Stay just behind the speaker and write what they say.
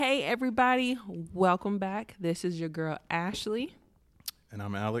Hey everybody, welcome back. This is your girl Ashley, And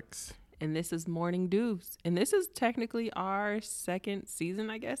I'm Alex. and this is Morning Dews. And this is technically our second season,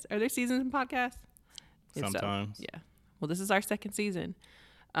 I guess. Are there seasons in podcasts? If so, Sometimes. yeah. Well, this is our second season.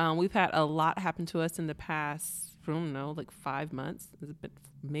 We've had a lot happen to us in the past, I don't know, like 5 months. It's been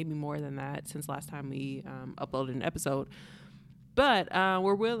maybe more than that since last time we uploaded an episode. But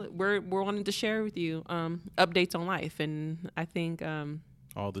we're wanting to share with you updates on life, and I think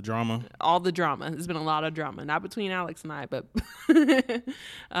All the drama. There's been a lot of drama, not between Alex and I, but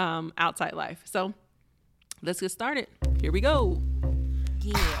outside life. So let's get started. Here we go.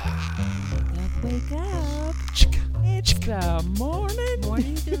 Yeah. Let's wake up. It's the morning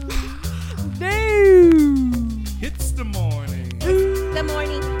dew. It's the morning. The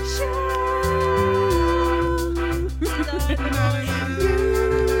morning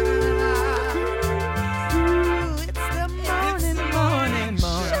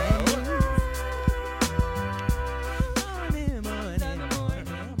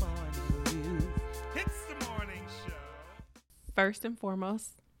First and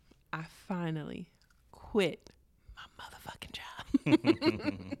foremost, I finally quit my motherfucking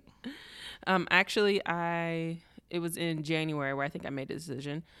job. Actually, it was in January where I think I made a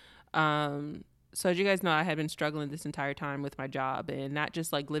decision. So as you guys know, I had been struggling this entire time with my job, and not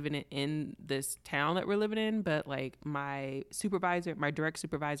just like living in this town that we're living in, but like my supervisor, my direct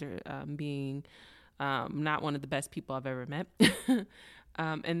supervisor, being not one of the best people I've ever met.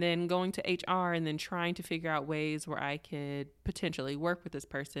 And then going to HR and then trying to figure out ways where I could potentially work with this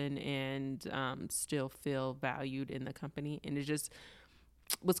person and still feel valued in the company. And it just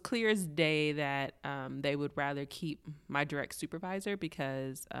was clear as day that they would rather keep my direct supervisor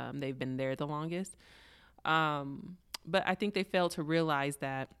because they've been there the longest. But I think they failed to realize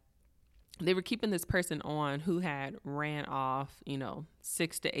that they were keeping this person on who had ran off,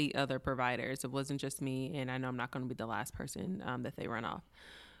 6 to 8 other providers. It wasn't just me, and I know I'm not going to be the last person that they run off.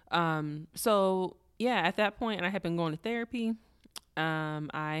 So yeah, at that point, I had been going to therapy.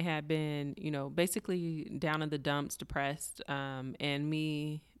 I had been, basically down in the dumps, depressed, and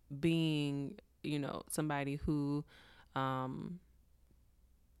me being, somebody who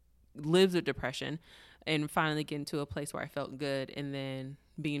lives with depression, and finally getting to a place where I felt good, and then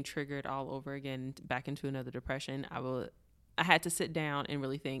being triggered all over again back into another depression. I had to sit down and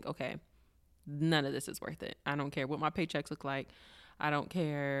really think, okay, none of this is worth it. I don't care what my paychecks look like. I don't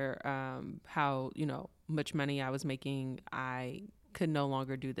care how, much money I was making. I could no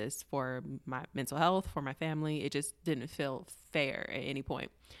longer do this for my mental health, for my family. It just didn't feel fair at any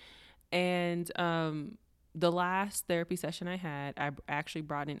point. And the last therapy session I had, I actually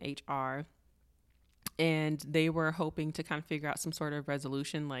brought in HR, and they were hoping to kind of figure out some sort of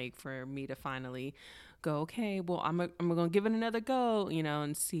resolution, like for me to finally go, okay, well, I'm going to give it another go,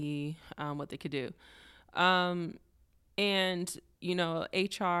 and see what they could do. And,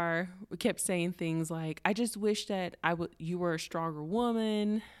 HR kept saying things like, I just wish that you were a stronger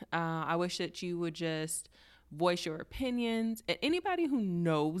woman. I wish that you would just voice your opinions. And anybody who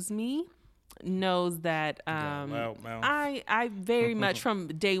knows me knows that I very much from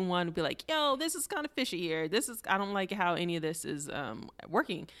day one would be like, yo, this is kind of fishy here. I don't like how any of this is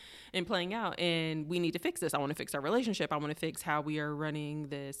working and playing out, and we need to fix this. I want to fix our relationship. I want to fix how we are running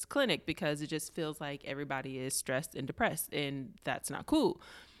this clinic, because it just feels like everybody is stressed and depressed, and that's not cool.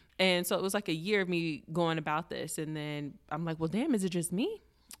 And so it was like a year of me going about this, and then I'm like, well, damn, is it just me?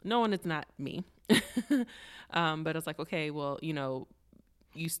 No, and it's not me. But it's like, okay, well,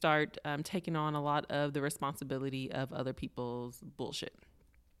 you start taking on a lot of the responsibility of other people's bullshit.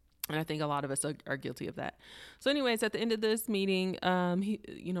 And I think a lot of us are guilty of that. So anyways, at the end of this meeting,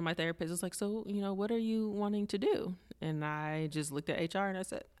 my therapist was like, so, what are you wanting to do? And I just looked at HR and I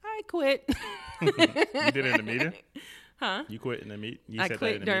said, I quit. You did it in the meeting? Huh? You quit in the meeting? I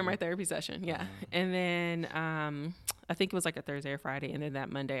quit during my therapy session, yeah. And then I think it was like a Thursday or Friday. And then that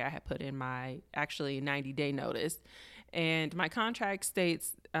Monday I had put in my actually 90-day notice. And my contract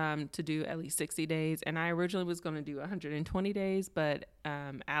states to do at least 60 days. And I originally was going to do 120 days. But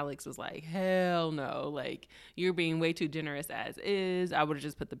Alex was like, hell no. Like, you're being way too generous as is. I would have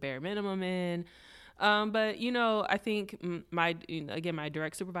just put the bare minimum in. But, I think my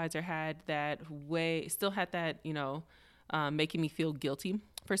direct supervisor had still had that, making me feel guilty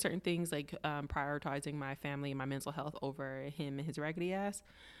for certain things, like prioritizing my family and my mental health over him and his raggedy ass.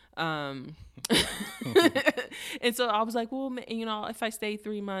 And so I was like, well, if I stay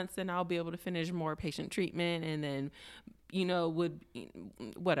 3 months, then I'll be able to finish more patient treatment, and then,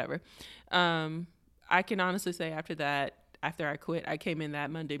 whatever. I can honestly say after I quit, I came in that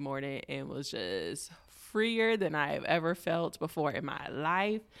Monday morning and was just freer than I have ever felt before in my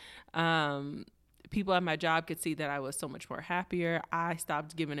life. People at my job could see that I was so much more happier. I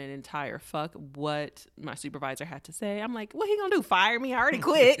stopped giving an entire fuck what my supervisor had to say. I'm like, what he gonna do? Fire me? I already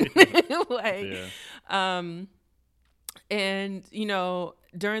quit. Like, yeah. And, you know,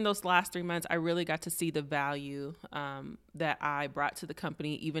 during those last 3 months, I really got to see the value that I brought to the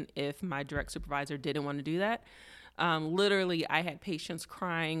company, even if my direct supervisor didn't want to do that. Literally, I had patients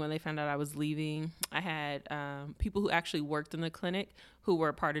crying when they found out I was leaving. I had people who actually worked in the clinic who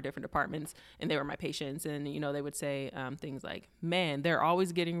were part of different departments, and they were my patients. And, you know, they would say things like, man, they're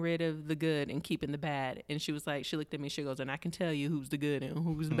always getting rid of the good and keeping the bad. And she was like, she looked at me, she goes, and I can tell you who's the good and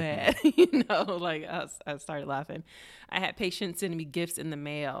who's bad. You know, like I started laughing. I had patients sending me gifts in the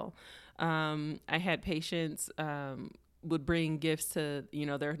mail. I had patients would bring gifts to, you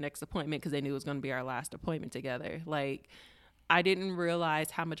know, their next appointment because they knew it was going to be our last appointment together. Like, I didn't realize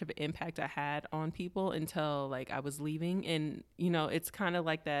how much of an impact I had on people until like I was leaving. And, you know, it's kind of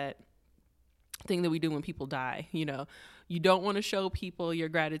like that thing that we do when people die. You know, you don't want to show people your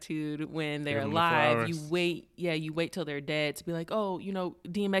gratitude when they're alive. You wait till they're dead to be like, oh, you know,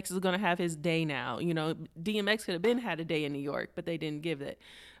 DMX is going to have his day now. You know, DMX could have had a day in New York, but they didn't give it.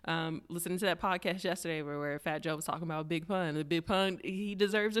 Listening to that podcast yesterday where Fat Joe was talking about Big Pun. The Big Pun, he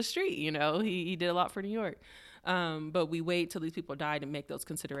deserves a street, you know, he did a lot for New York. But we wait till these people die to make those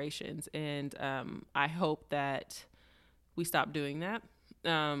considerations. And I hope that we stop doing that.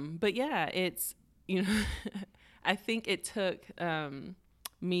 But yeah, it's, you know, I think it took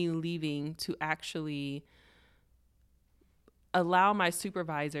me leaving to actually allow my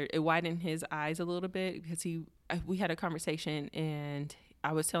supervisor, it widened his eyes a little bit because we had a conversation and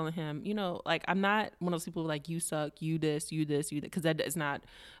I was telling him, you know, like, I'm not one of those people like, you suck, you this, you that, because that is not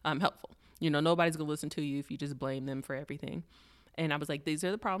helpful. You know, nobody's going to listen to you if you just blame them for everything. And I was like, these are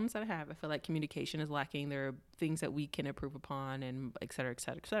the problems that I have. I feel like communication is lacking. There are things that we can improve upon, and et cetera, et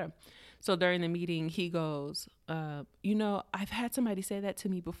cetera, et cetera. So during the meeting, he goes, you know, I've had somebody say that to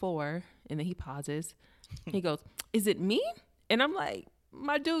me before. And then he pauses. He goes, is it me? And I'm like,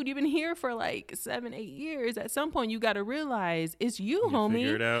 my dude, you've been here for like 7-8 years. At some point, you got to realize it's you, homie.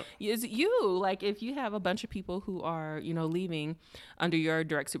 Figure it out. It's you. Like, if you have a bunch of people who are, you know, leaving under your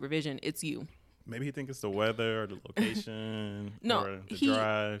direct supervision, it's you. Maybe he thinks it's the weather or the location no, or the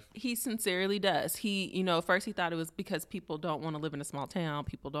drive. He sincerely does. He, you know, first he thought it was because people don't want to live in a small town.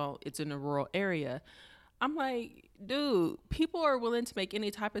 It's in a rural area. I'm like, dude, people are willing to make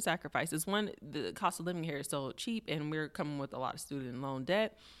any type of sacrifices. One, the cost of living here is so cheap, and we're coming with a lot of student loan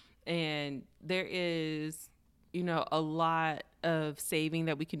debt. And there is, you know, a lot of saving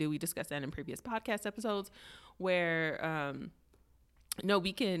that we can do. We discussed that in previous podcast episodes where, no,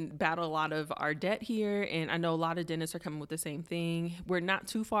 we can battle a lot of our debt here. And I know a lot of dentists are coming with the same thing. We're not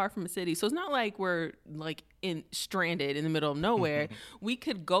too far from a city. So it's not like we're like stranded in the middle of nowhere. We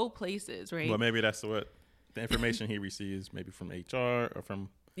could go places, right? Well, maybe that's what the information he receives, maybe from HR or from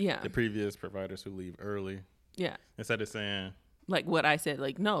the previous providers who leave early. Yeah. Instead of saying, like what I said,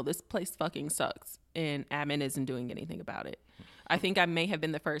 like, no, this place fucking sucks and admin isn't doing anything about it. I think I may have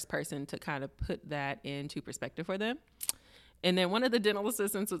been the first person to kind of put that into perspective for them. And then one of the dental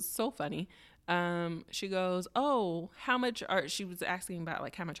assistants was so funny. She goes, oh, how much she was asking about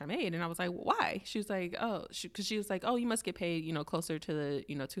like how much I made. And I was like, why? She was like, because she was like, oh, you must get paid, you know, closer to the,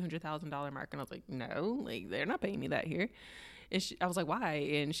 you know, $200,000 mark. And I was like, no, like they're not paying me that here. And I was like, why?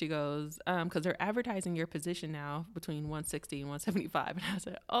 And she goes, because they're advertising your position now between 160 and 175. And I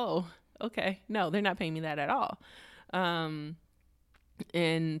said, oh, okay. No, they're not paying me that at all. And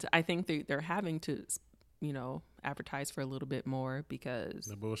I think they're having to, you know, advertise for a little bit more because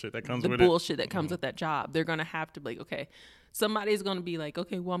the bullshit that comes with that job. They're going to have to be like, okay, somebody's going to be like,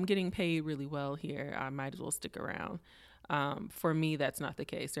 okay, well, I'm getting paid really well here. I might as well stick around. For me, that's not the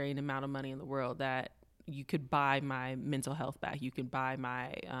case. There ain't an amount of money in the world that you could buy my mental health back. You can buy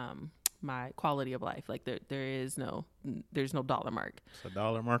my, my quality of life. Like there's no dollar mark. It's a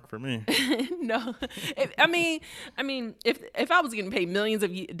dollar mark for me. No, I mean, if I was getting paid millions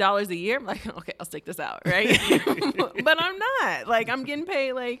of dollars a year, I'm like, okay, I'll stick this out, right? But I'm not. Like, I'm getting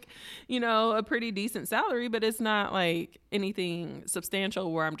paid like, you know, a pretty decent salary, but it's not like anything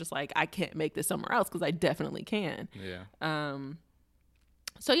substantial where I'm just like, I can't make this somewhere else because I definitely can. Yeah.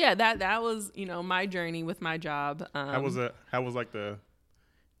 So yeah, that was, you know, my journey with my job. How was like the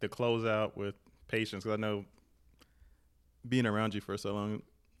closeout with patients? Because I know being around you for so long,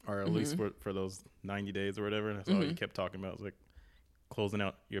 or at least for those 90 days or whatever, that's all you kept talking about, was like closing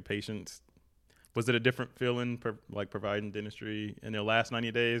out your patients. Was it a different feeling like providing dentistry in the last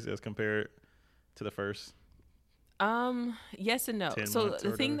 90 days as compared to the first? Yes and no. 10 So months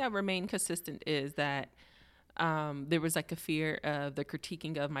or the thing whatever? that remained consistent is that there was like a fear of the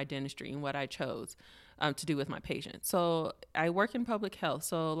critiquing of my dentistry and what I chose to do with my patients. So I work in public health.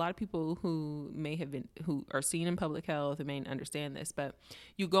 So a lot of people who are seen in public health may understand this, but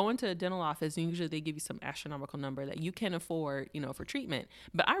you go into a dental office and usually they give you some astronomical number that you can afford, for treatment.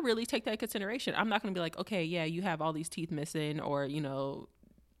 But I really take that into consideration. I'm not going to be like, okay, yeah, you have all these teeth missing or,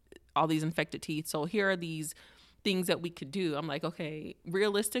 all these infected teeth. So here are these things that we could do. I'm like, okay,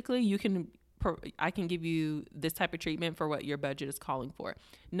 realistically, I can give you this type of treatment for what your budget is calling for.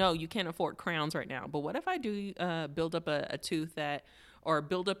 No, you can't afford crowns right now. But what if I do build up a tooth or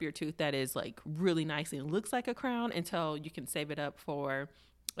build up your tooth that is like really nice and looks like a crown until you can save it up for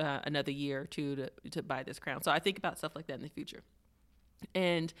another year or two to buy this crown. So I think about stuff like that in the future.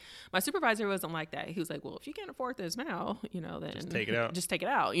 And my supervisor wasn't like that. He was like, well, if you can't afford this now, then Just take it out. Just take it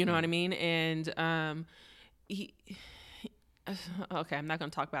out. You know what I mean? And he okay, I'm not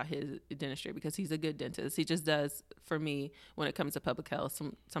going to talk about his dentistry because he's a good dentist. He just does, for me, when it comes to public health,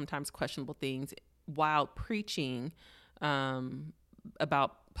 sometimes questionable things while preaching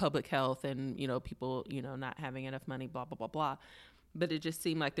about public health and, people, not having enough money, blah, blah, blah, blah. But it just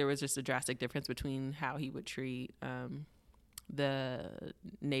seemed like there was just a drastic difference between how he would treat the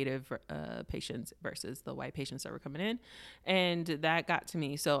native patients versus the white patients that were coming in. And that got to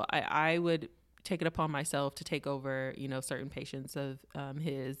me. So I would take it upon myself to take over, certain patients of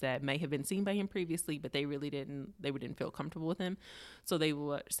his that may have been seen by him previously, but they didn't feel comfortable with him. So they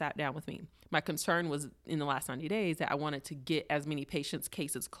sat down with me. My concern was in the last 90 days that I wanted to get as many patients'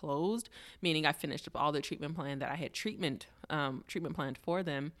 cases closed, meaning I finished up all the treatment plan that I had treatment planned for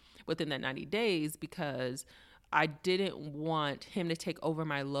them within that 90 days because I didn't want him to take over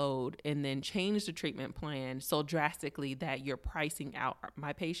my load and then change the treatment plan so drastically that you're pricing out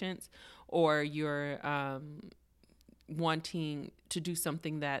my patients or you're wanting to do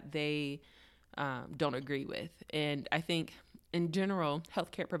something that they don't agree with. And I think in general,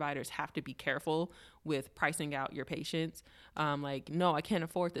 healthcare providers have to be careful with pricing out your patients. No, I can't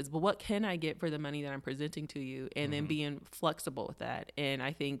afford this, but what can I get for the money that I'm presenting to you? And then being flexible with that. And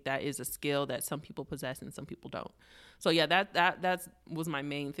I think that is a skill that some people possess and some people don't. So yeah, that was my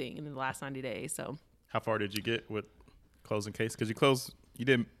main thing in the last 90 days. So How far did you get with closing case? Because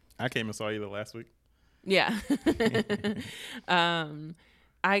I came and saw you the last week. yeah.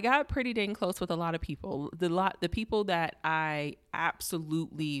 I got pretty dang close with a lot of people. The people that I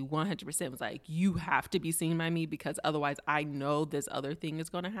absolutely 100% was like, you have to be seen by me because otherwise I know this other thing is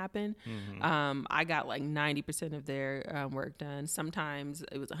going to happen. I got like 90% of their work done. Sometimes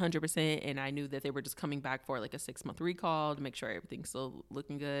it was 100%, and I knew that they were just coming back for like a 6-month recall to make sure everything's still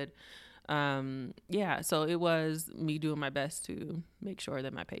looking good. So it was me doing my best to make sure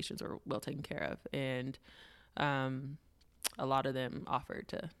that my patients are well taken care of. And a lot of them offered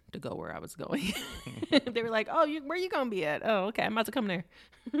to go where I was going. They were like, oh, where you going to be at? Oh, okay, I'm about to come there.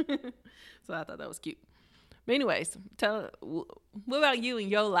 So I thought that was cute. But anyways, what about you and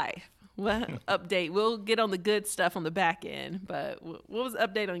your life? What update? We'll get on the good stuff on the back end, but what was the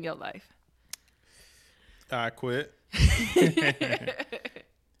update on your life? I quit. It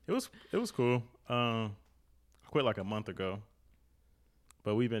was cool. I quit like a month ago,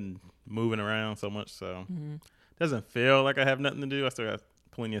 but we've been moving around so much, so doesn't feel like I have nothing to do. I still got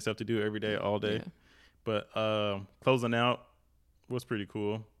plenty of stuff to do every day, all day. Yeah. But closing out was pretty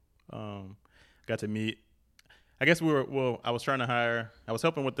cool. Got to meet. I guess I was trying to hire. I was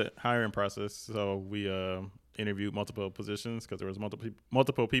helping with the hiring process, so we interviewed multiple positions because there was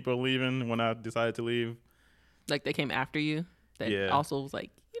multiple people leaving when I decided to leave. Like they came after you. That also was like,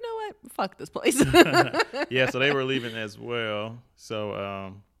 you know what? Fuck this place. Yeah, so they were leaving as well.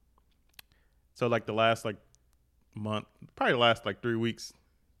 So like the last like month, probably the last like 3 weeks,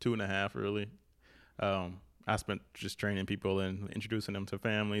 2.5 really. I spent just training people and introducing them to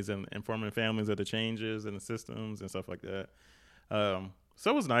families and informing families of the changes and the systems and stuff like that.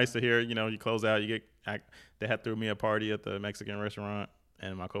 So it was nice to hear, you close out, they had threw me a party at the Mexican restaurant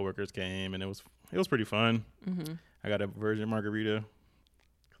and my coworkers came and it was pretty fun. Mm-hmm. I got a virgin margarita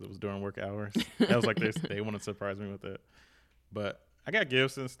because it was during work hours. That was like they wanted to surprise me with it. But I got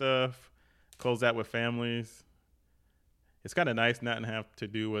gifts and stuff, closed out with families. It's kind of nice not to have to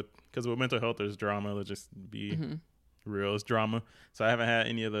do with, because with mental health, there's drama. Let's just be real. It's drama. So I haven't had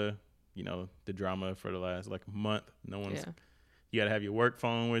any of the, the drama for the last like month. You got to have your work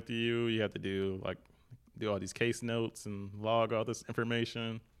phone with you. You have to do all these case notes and log all this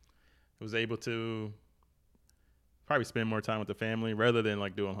information. I was able to probably spend more time with the family rather than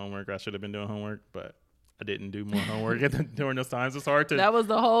like doing homework. I should have been doing homework, but I didn't do more homework during those times. It's hard to. That was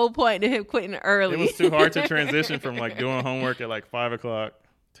the whole point to him quitting early. It was too hard to transition from like doing homework at like 5 o'clock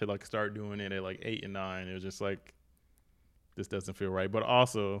to like start doing it at like 8 and 9. It was just like, this doesn't feel right. But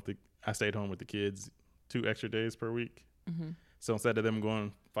also, I stayed home with the kids 2 extra days per week. Mm-hmm. So instead of them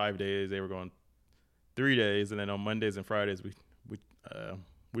going 5 days, they were going 3 days, and then on Mondays and Fridays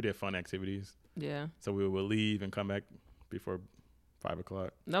we did fun activities. Yeah. So we would leave and come back before 5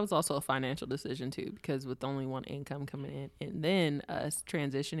 o'clock. That was also a financial decision too, because with only one income coming in, and then us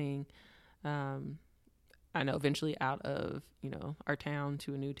transitioning, I know eventually out of our town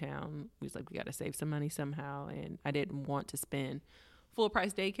to a new town, we was like, we got to save some money somehow, and I didn't want to spend full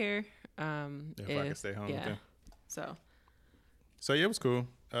price daycare. If I could stay home. Yeah. With them. So yeah, it was cool.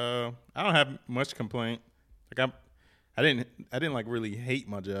 I don't have much complaint. Like I didn't like really hate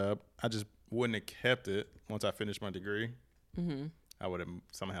my job. I just wouldn't have kept it once I finished my degree. Mm-hmm. I would have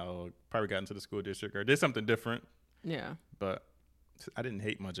somehow probably gotten to the school district or did something different. Yeah. But I didn't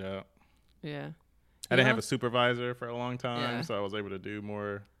hate my job. Yeah. I didn't have a supervisor for a long time, so I was able to do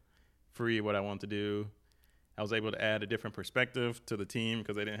more free what I wanted to do. I was able to add a different perspective to the team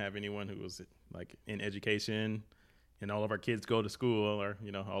because they didn't have anyone who was like in education, and all of our kids go to school, or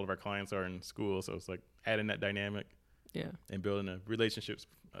all of our clients are in school, so it's like adding that dynamic, and building the relationships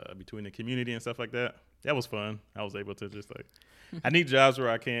between the community and stuff like that. That was fun. I was able to just like, I need jobs where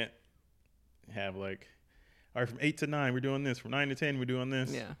I can't have like, all right, from 8 to 9 we're doing this, from 9 to 10 we're doing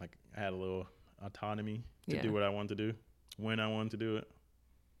this. Yeah. Like I had a little autonomy to do what I wanted to do when I wanted to do it.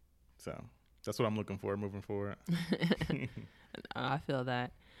 So that's what I'm looking for moving forward. I feel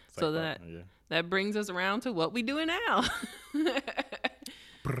that. It's so like that brings us around to what we doing now.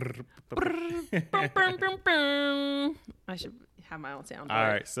 I should have my own sound. All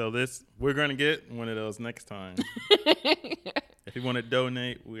right, so we're gonna get one of those next time. If you want to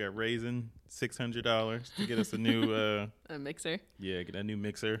donate, we are raising $600 to get us a new a mixer. Yeah, get a new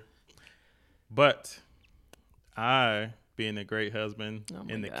mixer. But I, being a great husband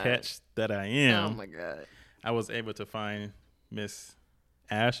and the catch that I am, oh my God, I was able to find Miss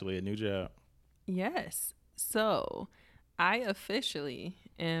Ashley a new job. Yes. So I officially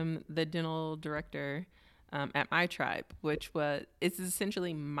am the dental director at my tribe, it's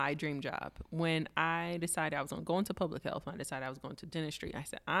essentially my dream job. When I decided I was going to go into public health, when I decided I was going to dentistry, I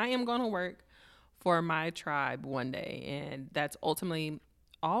said, I am going to work for my tribe one day. And that's ultimately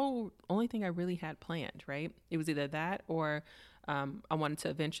only thing I really had planned, right? It was either that or I wanted to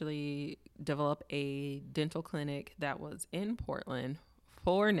eventually develop a dental clinic that was in Portland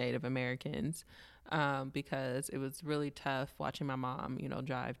for Native Americans, because it was really tough watching my mom,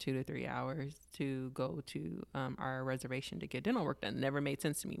 drive 2 to 3 hours to go to our reservation to get dental work done. It never made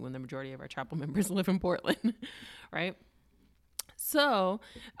sense to me when the majority of our tribal members live in Portland, right? So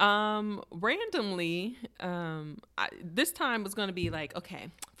randomly, this time was going to be like, okay,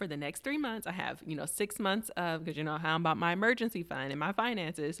 for the next 3 months, I have, 6 months of, because how I'm about my emergency fund and my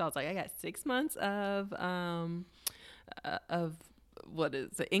finances. So I was like, I got 6 months of what is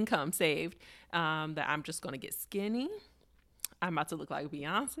the income saved, that I'm just going to get skinny. I'm about to look like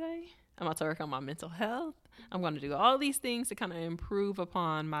Beyonce. I'm about to work on my mental health. I'm going to do all these things to kind of improve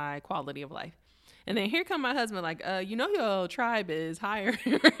upon my quality of life. And then here come my husband like, your tribe is hiring,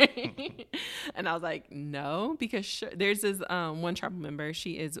 right? And I was like, no, because there's this one tribal member.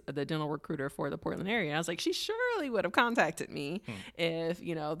 She is the dental recruiter for the Portland area. And I was like, she surely would have contacted me if,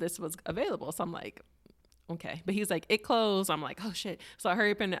 this was available. So I'm like, okay. But he was like, it closed. I'm like, oh shit. So I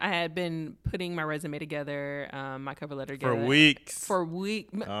hurried up and I had been putting my resume together, my cover letter together. For weeks.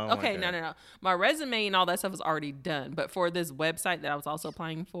 Oh, okay, no. My resume and all that stuff was already done. But for this website that I was also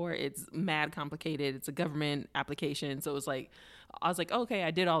applying for, it's mad complicated. It's a government application. So it was like, I was like, okay,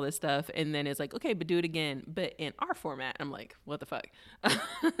 I did all this stuff. And then it's like, okay, but do it again. But in our format. I'm like, what the fuck?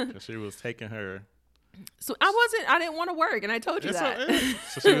 She was taking her. So I didn't want to work, and I told you that.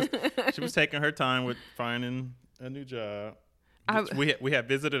 So she was taking her time with finding a new job. We had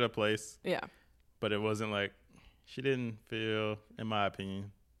visited a place. Yeah. But it wasn't like, she didn't feel, in my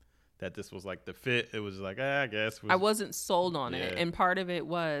opinion, that this was like the fit. It was like, I guess. I wasn't sold on it. And part of it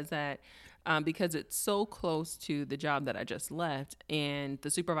was that because it's so close to the job that I just left, and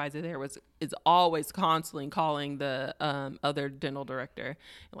the supervisor there is always constantly calling the other dental director,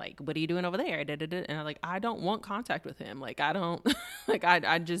 like, what are you doing over there? And I'm like, I don't want contact with him. Like, I don't, like,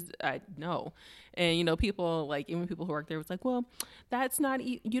 I no. And, people, like, even people who work there was like, well, that's not,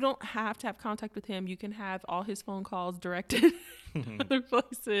 you don't have to have contact with him. You can have all his phone calls directed other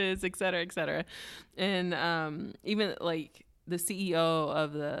places, et cetera, et cetera. And even, like, the CEO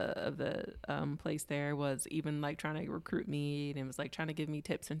of the place there was even like trying to recruit me and was like trying to give me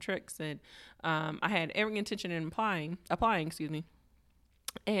tips and tricks. And I had every intention in applying, excuse me.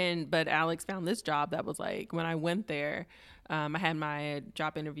 But Alex found this job that was like, when I went there, I had my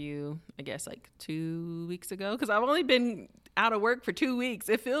job interview, I guess like 2 weeks ago, because I've only been out of work for 2 weeks.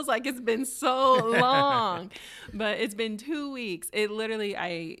 It feels like it's been so long, but it's been 2 weeks. It literally,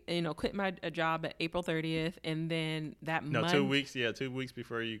 I quit my job at April 30th, and then that month. 2 weeks. Yeah, 2 weeks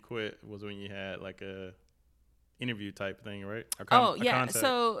before you quit was when you had like a interview type thing, right?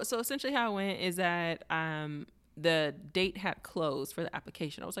 So essentially how it went is that the date had closed for the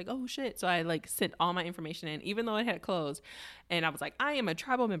application. I was like, oh shit. So I like sent all my information in, even though it had closed. And I was like, I am a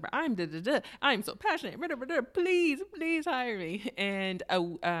tribal member. I'm I'm so passionate. Please hire me. And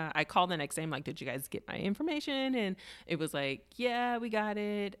I called the next day. I'm like, did you guys get my information? And it was like, yeah, we got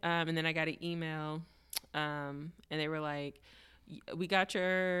it. And then I got an email. And they were like, we got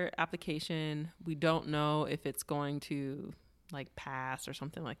your application. We don't know if it's going to like pass or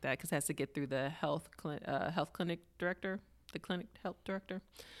something like that, because it has to get through the health clinic director, the clinic health director.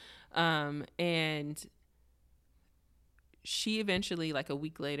 And she eventually, like a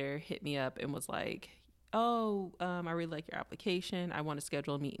week later, hit me up and was like, oh, I really like your application. I want to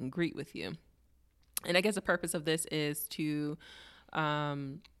schedule a meet and greet with you. And I guess the purpose of this is to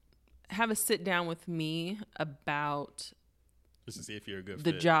have a sit down with me about just to see if you're a good fit.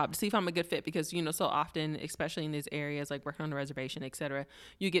 The job, to see if I'm a good fit, because, so often, especially in these areas, like working on the reservation, et cetera,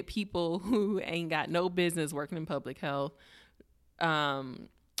 you get people who ain't got no business working in public health. And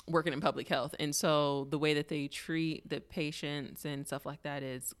so the way that they treat the patients and stuff like that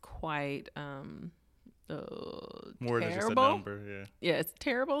is quite more than terrible. Just a number. Yeah, it's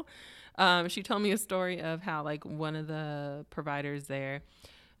terrible. She told me a story of how, like, one of the providers there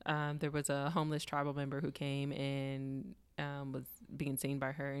was a homeless tribal member who came and was being seen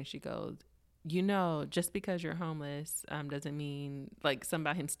by her, and she goes, just because you're homeless doesn't mean, like, something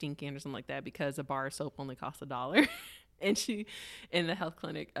about him stinking or something like that, because a bar of soap only costs $1. And she, in the health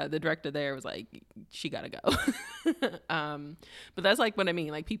clinic, the director there was like, she gotta go. But that's like what I mean,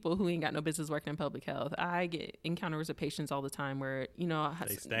 like people who ain't got no business working in public health. I get encounters with patients all the time where,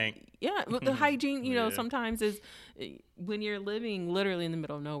 they stink. Yeah, the hygiene, sometimes is when you're living literally in the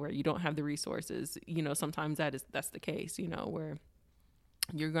middle of nowhere, you don't have the resources. Sometimes that's the case. Where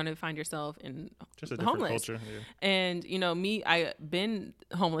you're going to find yourself in just a homeless. Different culture. Yeah. And, me, I've been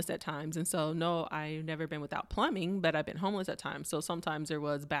homeless at times. And so, no, I've never been without plumbing, but I've been homeless at times. So sometimes there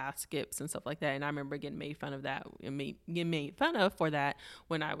was bath skips and stuff like that. And I remember getting made fun of for that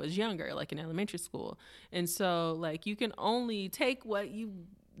when I was younger, like in elementary school. And so, like, you can only take what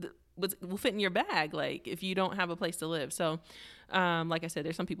will fit in your bag, like, if you don't have a place to live. So, like I said,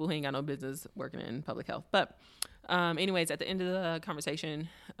 there's some people who ain't got no business working in public health. But anyways, at the end of the conversation,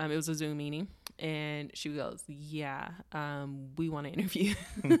 it was a Zoom meeting, and she goes, yeah, we want to interview.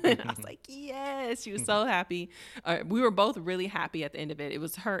 And I was like, yes. She was so happy. We were both really happy at the end of it. It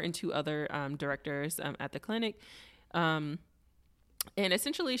was her and two other directors at the clinic. And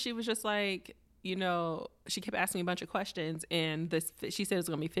essentially she was just like, she kept asking me a bunch of questions, and she said it was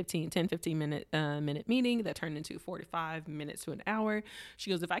going to be 15 minute meeting that turned into 45 minutes to an hour. She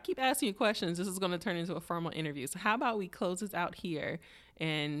goes, if I keep asking you questions, this is going to turn into a formal interview. So how about we close this out here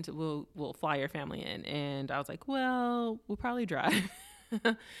and we'll fly your family in? And I was like, well, we'll probably drive.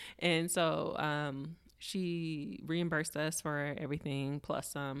 And so, she reimbursed us for everything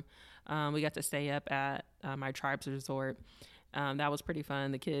plus some. We got to stay up at my tribe's resort. That was pretty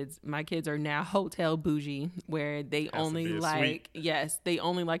fun. My kids are now hotel bougie, where they only like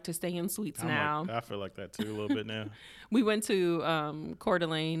to stay in suites now. I feel like that too a little bit now. We went to Coeur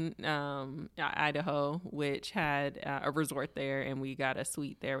d'Alene, Idaho, which had a resort there, and we got a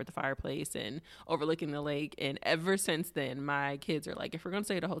suite there with a fireplace and overlooking the lake. And ever since then, my kids are like, if we're going to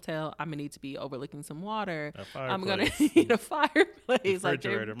stay at a hotel, I'm going to need to be overlooking some water. I'm going to need a fireplace. Like,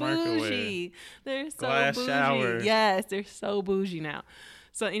 they're bougie. They're so glass bougie. shower. Yes, they're so bougie now.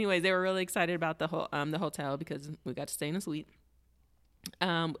 So anyways, they were really excited about the hotel because we got to stay in a suite.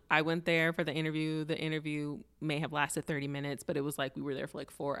 I went there for the interview. The interview may have lasted 30 minutes, but it was like we were there for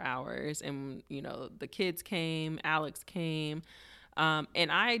like 4 hours. And, the kids came, Alex came.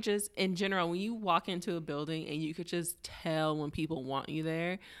 And I just, in general, when you walk into a building and you could just tell when people want you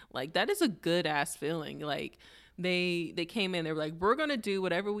there, like, that is a good ass feeling. Like, they came in, they were like, we're going to do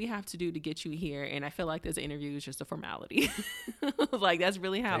whatever we have to do to get you here. And I feel like this interview is just a formality. Like, that's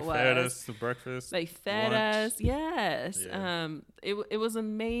really how it was. They fed us breakfast. They fed lunch. us. Yes. Yeah. It was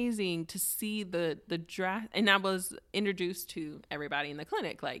amazing to see the draft. And I was introduced to everybody in the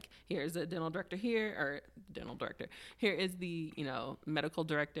clinic. Like, here's the dental director here, or dental director. Here is the, medical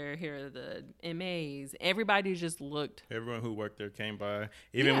director. Here are the MAs. Everybody just looked. Everyone who worked there came by.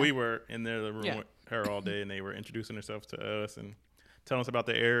 Even we were in there, the room with her all day, and they were introducing themselves to us and telling us about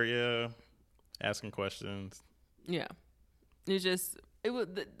the area, asking questions. Yeah. It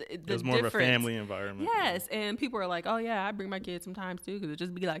was it was more of a family environment. Yes, and people were like, "Oh yeah, I bring my kids sometimes too, because it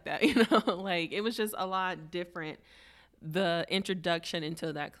just be like that," Like, it was just a lot different, the introduction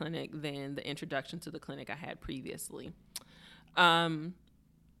into that clinic than the introduction to the clinic I had previously. I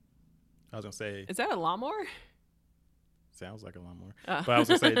was gonna say, is that a lawnmower? Sounds like a lawnmower. But I was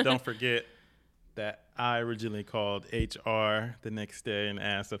gonna say, don't forget that I originally called HR the next day and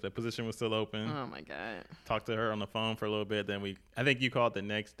asked if the position was still open. Oh my God. Talked to her on the phone for a little bit. Then I think you called the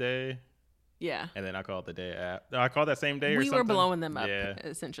next day. Yeah. And then I called the day after. I called that same day or something. We were blowing them up,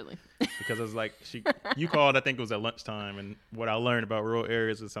 essentially. Because it was like, you called, I think it was at lunchtime. And what I learned about rural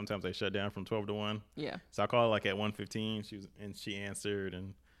areas is sometimes they shut down from 12 to 1. Yeah. So I called like at 1:15. She answered,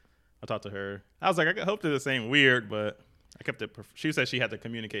 and I talked to her. I was like, I hope this ain't weird, but I kept it. She said she had to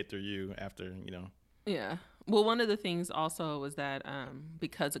communicate through you after, Yeah. Well, one of the things also was that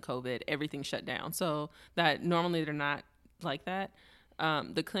because of COVID, everything shut down. So that normally they're not like that.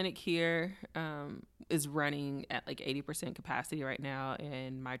 The clinic here is running at like 80% capacity right now,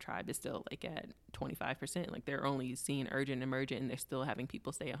 and my tribe is still like at 25%. Like, they're only seeing urgent, emergent, and they're still having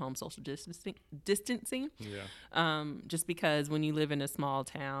people stay at home, social distancing. Yeah. Just because when you live in a small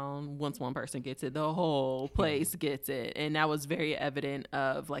town, once one person gets it, the whole place gets it. And that was very evident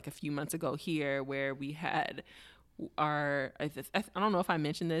of like a few months ago here, where we had I don't know if I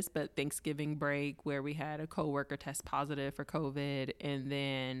mentioned this, but Thanksgiving break, where we had a coworker test positive for COVID, and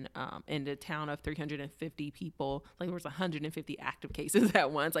then in the town of 350 people, like, there was 150 active cases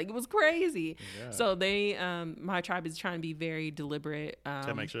at once. Like, it was crazy. Yeah. So my tribe is trying to be very deliberate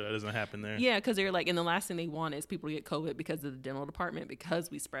to make sure that doesn't happen there. Yeah, because they're like, and the last thing they want is people to get COVID because of the dental department,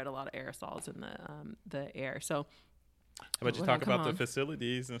 because we spread a lot of aerosols in the air. So. But you talk about the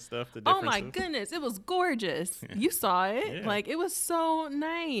facilities and stuff. Oh my goodness, it was gorgeous. You saw it. Yeah. Like, it was so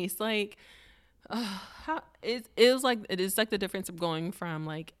nice. Like, it is like the difference of going from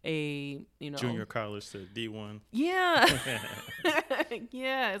like a junior college to D1. Yeah.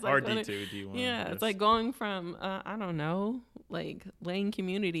 Yeah, it's like or D2, D1. Yeah, it's like going from I don't know, like Lane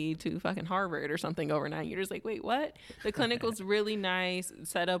Community to fucking Harvard or something overnight. You're just like, wait, what? The clinic was really nice,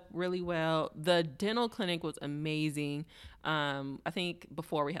 set up really well. The dental clinic was amazing. I think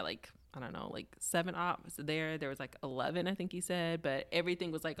before we had like, I don't know, like 7 ops there. There was like 11, I think he said, but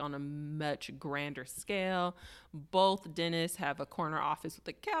everything was like on a much grander scale. Both dentists have a corner office with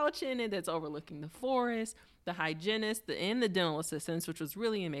a couch in it that's overlooking the forest. The hygienist and the dental assistants, which was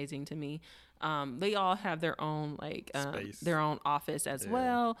really amazing to me. They all have their own their own office as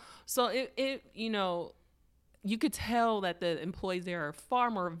well. So it you could tell that the employees there are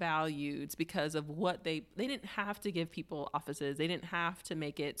far more valued because of what they didn't have to give people offices. They didn't have to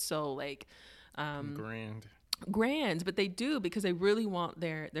make it so like grand, but they do, because they really want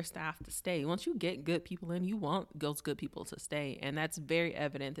their staff to stay. Once you get good people in, you want those good people to stay, and that's very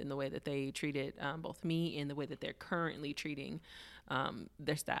evident in the way that they treated both me and the way that they're currently treating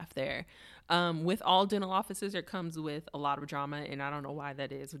their staff there. With all dental offices, there comes with a lot of drama, and I don't know why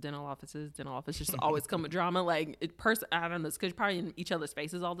that is with dental offices. Dental offices just always come with drama. Like, I don't know, it's because you're probably in each other's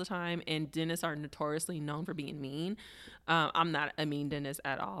faces all the time, and dentists are notoriously known for being mean. I'm not a mean dentist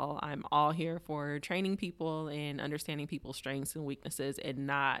at all. I'm all here for training people and understanding people's strengths and weaknesses, and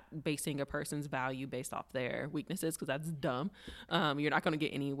not basing a person's value based off their weaknesses, because that's dumb. You're not going to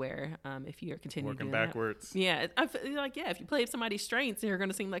get anywhere if you're continuing working backwards. Yeah, I feel like, if you play somebody's strengths, you're going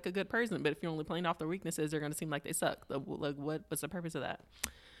to seem like a good person, but if you're only playing off their weaknesses, they're going to seem like they suck. Like, what's the purpose of that?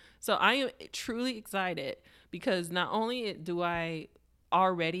 So I am truly excited, because not only do I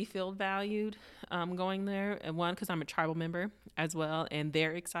already feel valued going there, and one, because I'm a tribal member as well, and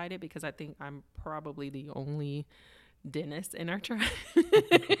they're excited because I think I'm probably the only dentist in our tribe.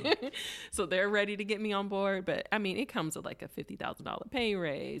 So they're ready to get me on board. But I mean, it comes with like a $50,000 pay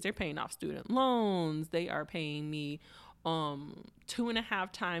raise. They're paying off student loans. They are paying me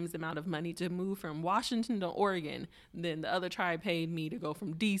 2.5 times the amount of money to move from Washington to Oregon than the other tribe paid me to go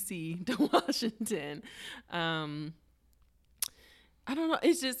from DC to Washington. I don't know.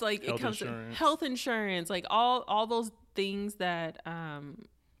 It's just like, it comes to health insurance, like all those things that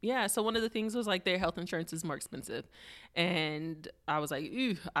Yeah, so one of the things was like their health insurance is more expensive. And I was like,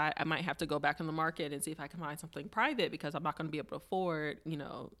 ooh, I might have to go back on the market and see if I can find something private because I'm not going to be able to afford,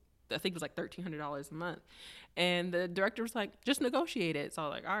 I think it was like $1,300 a month. And the director was like, just negotiate it. So I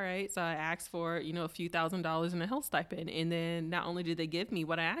was like, all right. So I asked for, a few $1,000s in a health stipend. And then not only did they give me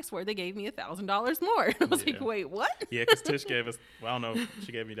what I asked for, they gave me $1,000 more. I was like, wait, what? Yeah, because Tish gave us, well, I don't know,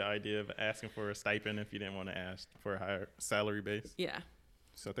 she gave me the idea of asking for a stipend if you didn't want to ask for a higher salary base. Yeah.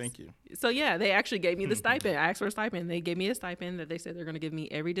 So thank you. So yeah, they actually gave me the stipend. I asked for a stipend. They gave me a stipend that they said they're going to give me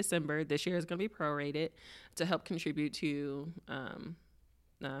every December. This year is going to be prorated to help contribute to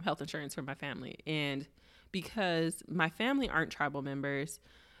health insurance for my family. And because my family aren't tribal members,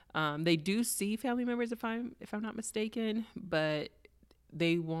 they do see family members if I'm not mistaken, but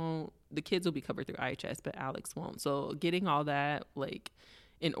they won't. The kids will be covered through IHS, but Alex won't. So getting all that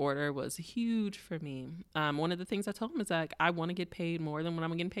in order was huge for me. One of the things I told him is like, I want to get paid more than what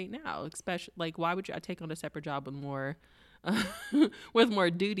I'm getting paid now. Especially why would I take on a separate job with more with more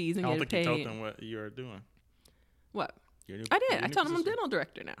duties and get paid? I don't think you told them what you're doing. What? I did. I told him I'm dental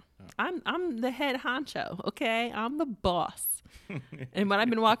director now. Oh. I'm the head honcho. Okay, I'm the boss. And when I've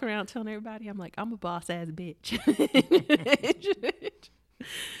been walking around telling everybody, I'm like, I'm a boss ass bitch.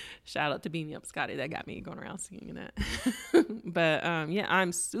 Shout out to Beam Me Up Scotty. That got me going around singing that. But yeah,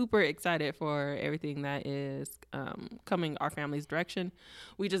 I'm super excited for everything that is coming our family's direction.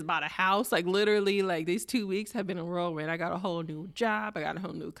 We just bought a house. Literally, these 2 weeks have been a whirlwind. I got a whole new job. I got a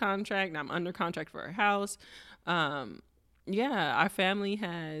whole new contract. And I'm under contract for a house. Yeah, our family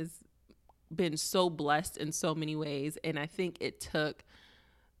has been so blessed in so many ways. And I think it took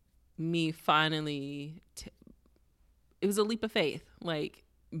me finally, it was a leap of faith.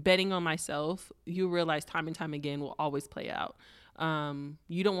 Betting on myself, you realize time and time again will always play out.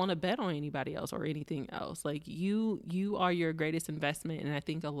 You don't want to bet on anybody else or anything else. You are your greatest investment. And I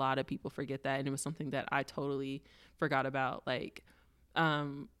think a lot of people forget that. And it was something that I totally forgot about.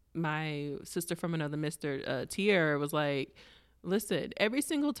 My sister from another Mr. Tier was like, listen, every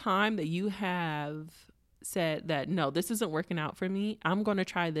single time that you have said that, no, this isn't working out for me, I'm going to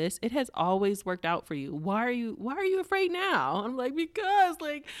try this, it has always worked out for you. Why are you afraid now? I'm like, because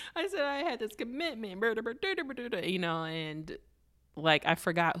I said I had this commitment, and I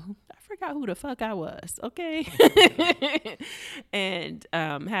forgot who the fuck I was. Okay. And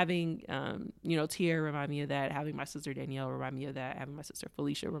having Tia remind me of that, having my sister Danielle remind me of that, having my sister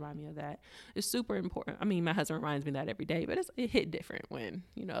Felicia remind me of that is super important. I mean, my husband reminds me of that every day, but it hit different when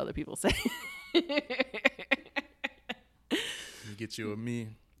other people say get you a me.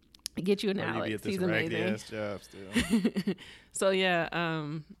 Get you an Alex. He's amazing. Job still. So yeah,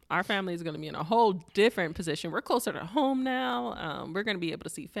 our family is going to be in a whole different position. We're closer to home now. We're going to be able to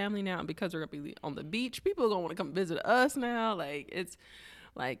see family now, and because we're going to be on the beach, people are going to want to come visit us now. It's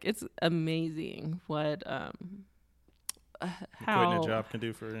amazing what how quitting a job can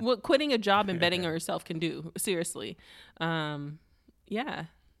do for you. What quitting a job and betting on yourself can do. Seriously, yeah.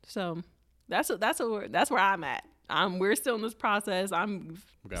 So that's where I'm at. We're still in this process. I'm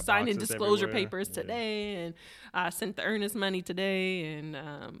signing disclosure papers today, and I sent the earnest money today, and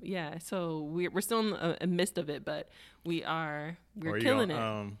yeah. So we're still in the midst of it, but we're killing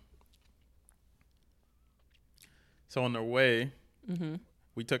it. So on the way,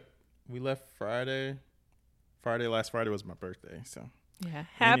 we left Friday. Last Friday was my birthday, so yeah.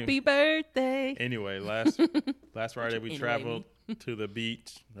 Happy birthday. Anyway, last Friday we traveled to the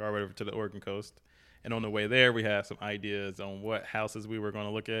beach or whatever, to the Oregon coast. And on the way there, we had some ideas on what houses we were going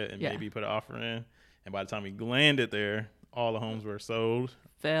to look at and maybe put an offer in. And by the time we landed there, all the homes were sold.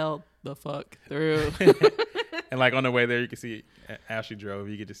 Fell the fuck through. And on the way there, you can see Ashley drove.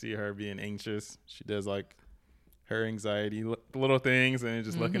 You get to see her being anxious. She does her anxiety little things, and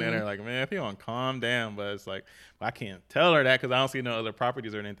just looking at her man, if you don't calm down. But it's I can't tell her that because I don't see no other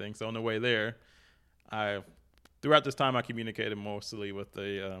properties or anything. So on the way there, throughout this time, I communicated mostly with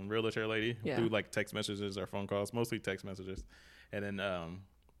the realtor lady through text messages or phone calls, mostly text messages. And then,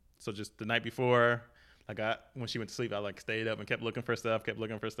 so just the night before, when she went to sleep, I stayed up and kept looking for stuff.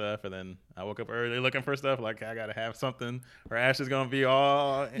 And then I woke up early looking for stuff. I got to have something, or Ash is going to be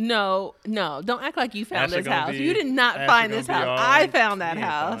all. No, don't act like you found this house. You did not find this house. I found that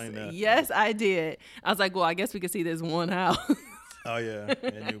house. Yes, I did. I was like, well, I guess we could see this one house. Oh, yeah.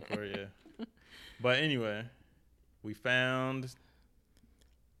 In Newport, yeah. But anyway. We found,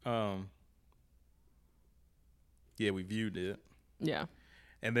 we viewed it. Yeah.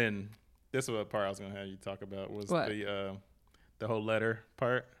 And then this was the part I was going to have you talk about was what? The whole letter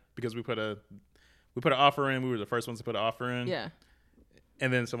part, because we put an offer in. We were the first ones to put an offer in. Yeah.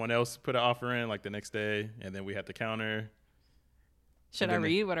 And then someone else put an offer in the next day, and then we had to counter. Should I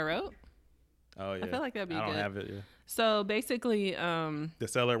read what I wrote? Oh yeah, I feel like that'd be good. I don't have it. Yeah. So basically, the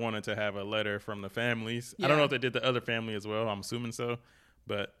seller wanted to have a letter from the families. Yeah. I don't know if they did the other family as well. I'm assuming so,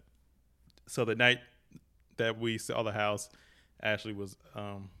 but so the night that we saw the house, Ashley was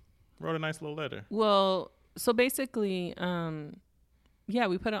wrote a nice little letter. Well, so basically, yeah,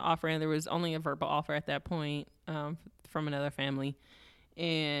 we put an offer in. There was only a verbal offer at that point from another family,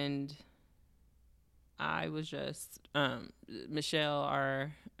 and I was just Michelle,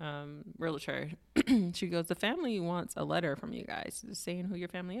 our realtor. She goes, the family wants a letter from you guys saying who your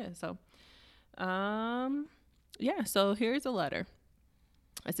family is. So, yeah. So here's a letter.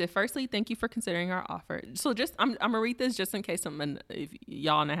 I said, firstly, thank you for considering our offer. So just, I'm gonna read this just in case if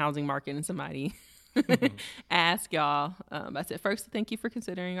y'all in the housing market and somebody ask y'all. I said, first, thank you for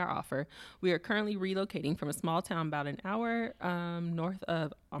considering our offer. We are currently relocating from a small town about an hour north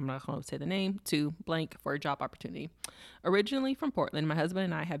of, I'm not going to say the name, to blank for a job opportunity. Originally from Portland, my husband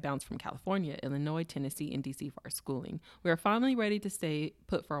and I have bounced from California, Illinois, Tennessee, and DC for our schooling. We are finally ready to stay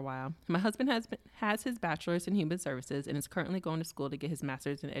put for a while. My husband has his bachelor's in human services and is currently going to school to get his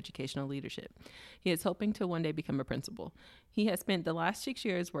master's in educational leadership. He is hoping to one day become a principal. He has spent the last 6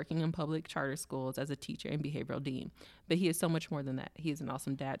 years working in public charter schools as a teacher and behavioral dean, but he is so much more than that. He is an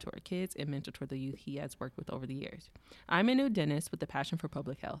awesome dad to our kids and mentor to the youth he has worked with over the years. I'm a new dentist with a passion for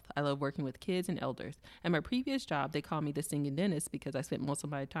public health. I love working with kids and elders. At my previous job, they called me the singing dentist because I spent most of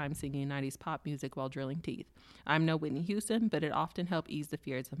my time singing 90s pop music while drilling teeth. I'm no Whitney Houston, but it often helped ease the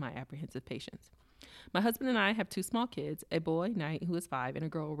fears of my apprehensive patients. My husband and I have 2 small kids, a boy, Knight, who is 5, and a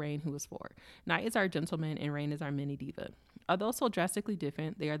girl, Rain, who is 4. Knight is our gentleman, and Rain is our mini diva. Although so drastically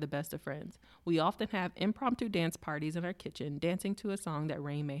different, they are the best of friends. We often have impromptu dance parties in our kitchen, dancing to a song that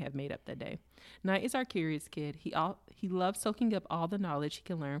Rain may have made up that day. Knight is our curious kid. He loves soaking up all the knowledge he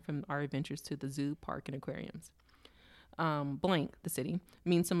can learn from our adventures to the zoo, park, and aquariums. Blank, the city,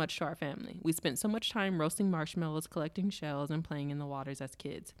 means so much to our family. We spent so much time roasting marshmallows, collecting shells, and playing in the waters as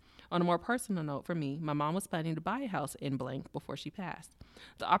kids. On a more personal note for me, my mom was planning to buy a house in blank before she passed.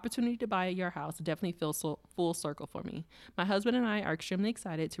 The opportunity to buy your house definitely feels full circle for me. My husband and I are extremely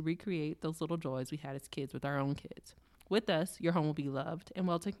excited to recreate those little joys we had as kids with our own kids. With us, your home will be loved and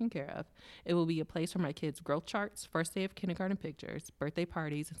well taken care of. It will be a place for my kids' growth charts, first day of kindergarten pictures, birthday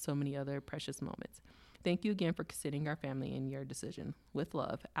parties, and so many other precious moments. Thank you again for considering our family in your decision. With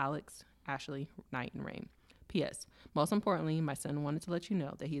love, Alex, Ashley, Knight, and Rain. P.S. Most importantly, my son wanted to let you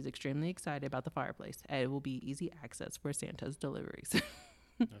know that he is extremely excited about the fireplace, and it will be easy access for Santa's deliveries.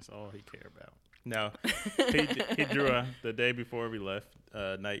 That's all he cared about. No, he drew the day before we left.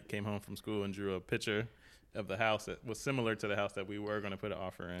 Knight came home from school and drew a picture of the house that was similar to the house that we were going to put an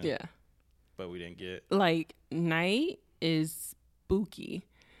offer in. Yeah. But we didn't get. Like, Knight is spooky.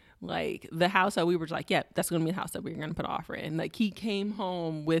 Like, the house that we were like, yeah, that's going to be the house that we're going to put an offer in. Like, he came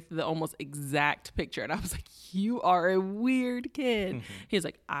home with the almost exact picture. And I was like, you are a weird kid. Mm-hmm. He's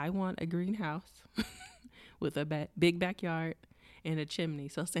like, I want a greenhouse with a big backyard and a chimney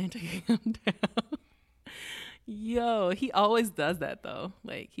so Santa can come down. Yo, he always does that, though.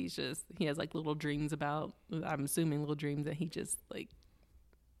 Like, he has, like, little dreams about, I'm assuming little dreams that he just, like,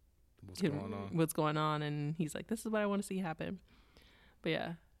 what's going on. And he's like, this is what I want to see happen. But,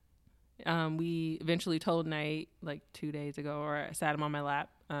 yeah. We eventually told Knight like 2 days ago, or I sat him on my lap.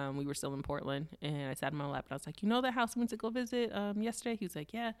 We were still in Portland, and I sat him on my lap, and I was like, you know that house we went to go visit yesterday? He was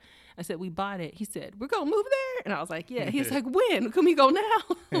like, yeah. I said, we bought it. He said, we're going to move there? And I was like, yeah. He was like, when? Can we go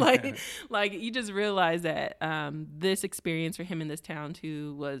now? like you just realize that this experience for him in this town,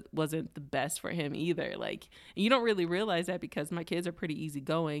 too, wasn't the best for him either. Like, you don't really realize that because my kids are pretty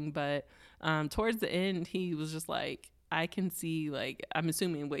easygoing, but towards the end, he was just like, I can see, like, I'm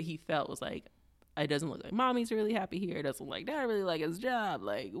assuming what he felt was like, it doesn't look like mommy's really happy here. It doesn't look like dad really like his job.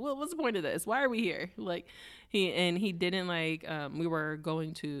 Like, what's the point of this? Why are we here? Like, he didn't like, we were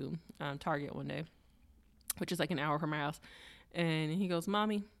going to Target one day, which is like an hour from our house. And he goes,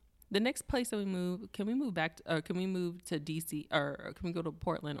 Mommy, the next place that we move, can we move can we move to DC, or can we go to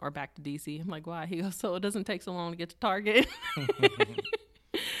Portland or back to DC? I'm like, why? He goes, so it doesn't take so long to get to Target.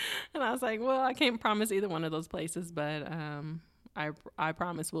 And I was like, well, I can't promise either one of those places, but I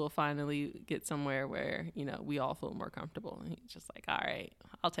promise we'll finally get somewhere where, you know, we all feel more comfortable. And he's just like, all right,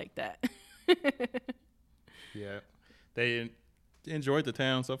 I'll take that. Yeah. They enjoyed the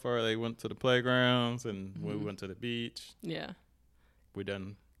town so far. They went to the playgrounds, and we went to the beach. Yeah. We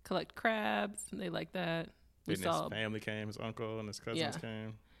done collect crabs. They like that. His family came, his uncle and his cousins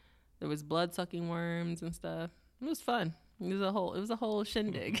came. There was blood-sucking worms and stuff. It was fun. It was a whole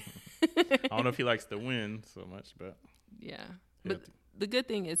shindig. I don't know if he likes the wind so much, but yeah. But the good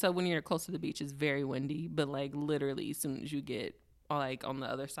thing is, so when you're close to the beach, it's very windy. But like literally, as soon as you get like on the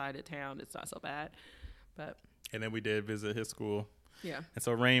other side of town, it's not so bad. But And then we did visit his school. yeah. And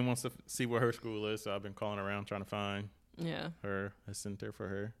so Rain wants to see where her school is. So I've been calling around trying to find her a center for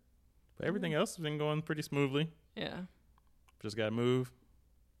her. But everything else has been going pretty smoothly. Yeah. Just got to move.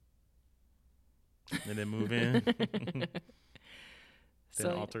 And then move in.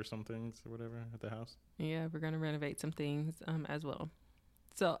 Then alter some things or whatever at the house. Yeah, we're going to renovate some things as well.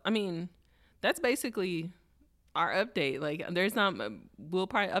 So, I mean, that's basically our update. Like, there's not, we'll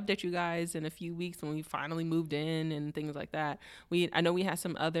probably update you guys in a few weeks when we finally moved in and things like that. I know we had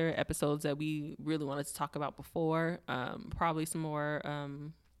some other episodes that we really wanted to talk about before. Probably some more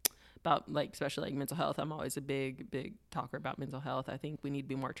about, like, especially like mental health. I'm always a big talker about mental health. I think we need to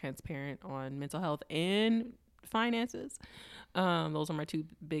be more transparent on mental health and finances. Those are my two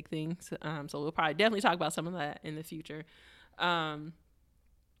big things. So we'll probably definitely talk about some of that in the future.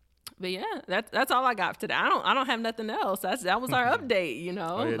 But yeah, that's all I got today. I don't have nothing else. That was our update, you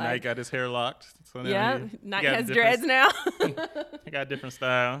know. Oh yeah, Knight got his hair locked. So yeah, Knight has dreads now. He got a different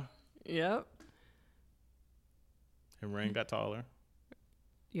style. Yep. And Rain got taller.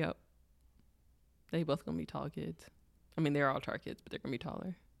 Yep. They both gonna be tall kids. I mean, they're all tall kids, but they're gonna be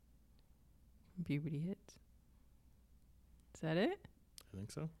taller. Puberty hits. Is that it? I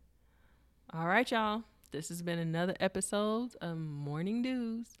think so. All right, y'all. This has been another episode of Morning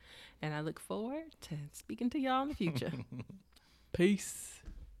Dews, and I look forward to speaking to y'all in the future. Peace.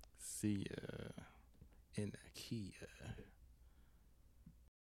 See ya in IKEA.